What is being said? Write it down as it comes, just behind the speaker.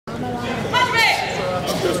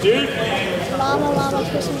Steve. Llama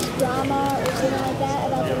Christmas drama or something like that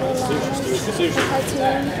about the little llamas. The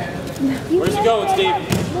cartoon. Where's it going, Steve?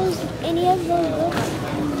 Any of those books?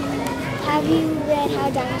 Have you read How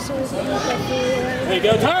Dinosaurs Eat Their Food? There you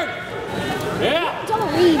go, turn! Yeah!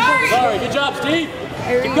 Don't read books. Sorry, good job, Steve.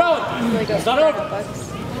 Keep going. It's not over.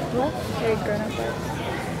 What? I read grown-up books.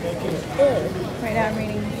 Right now I'm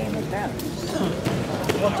reading Game of Thrones.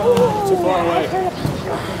 Too far away.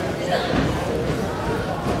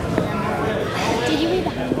 Did you read the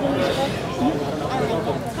Hunger Games book? I like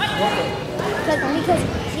that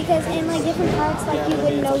book. Because in like different parts, like you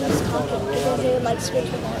wouldn't know he's talking because they would like switch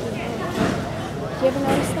without you knowing. Do you ever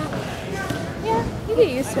notice that? Yeah, you get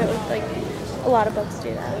used to it with like a lot of books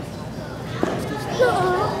do that.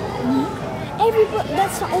 Every book,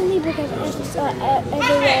 that's the only book I've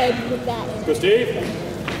ever read with that in it. Go, Steve.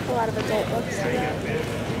 A lot of adult books do that.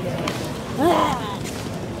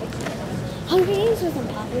 Hunger Games wasn't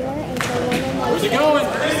popular, and so one of them Where's it going?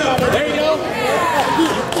 There you go. He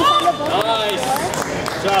found a book. Nice.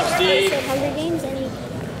 Good job, Steve. Said Hunger Games, and he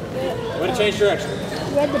Way to change direction.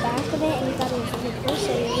 read the back of it, and he thought it was really cool,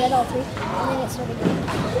 so he read all three, and then it started going.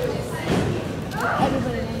 Every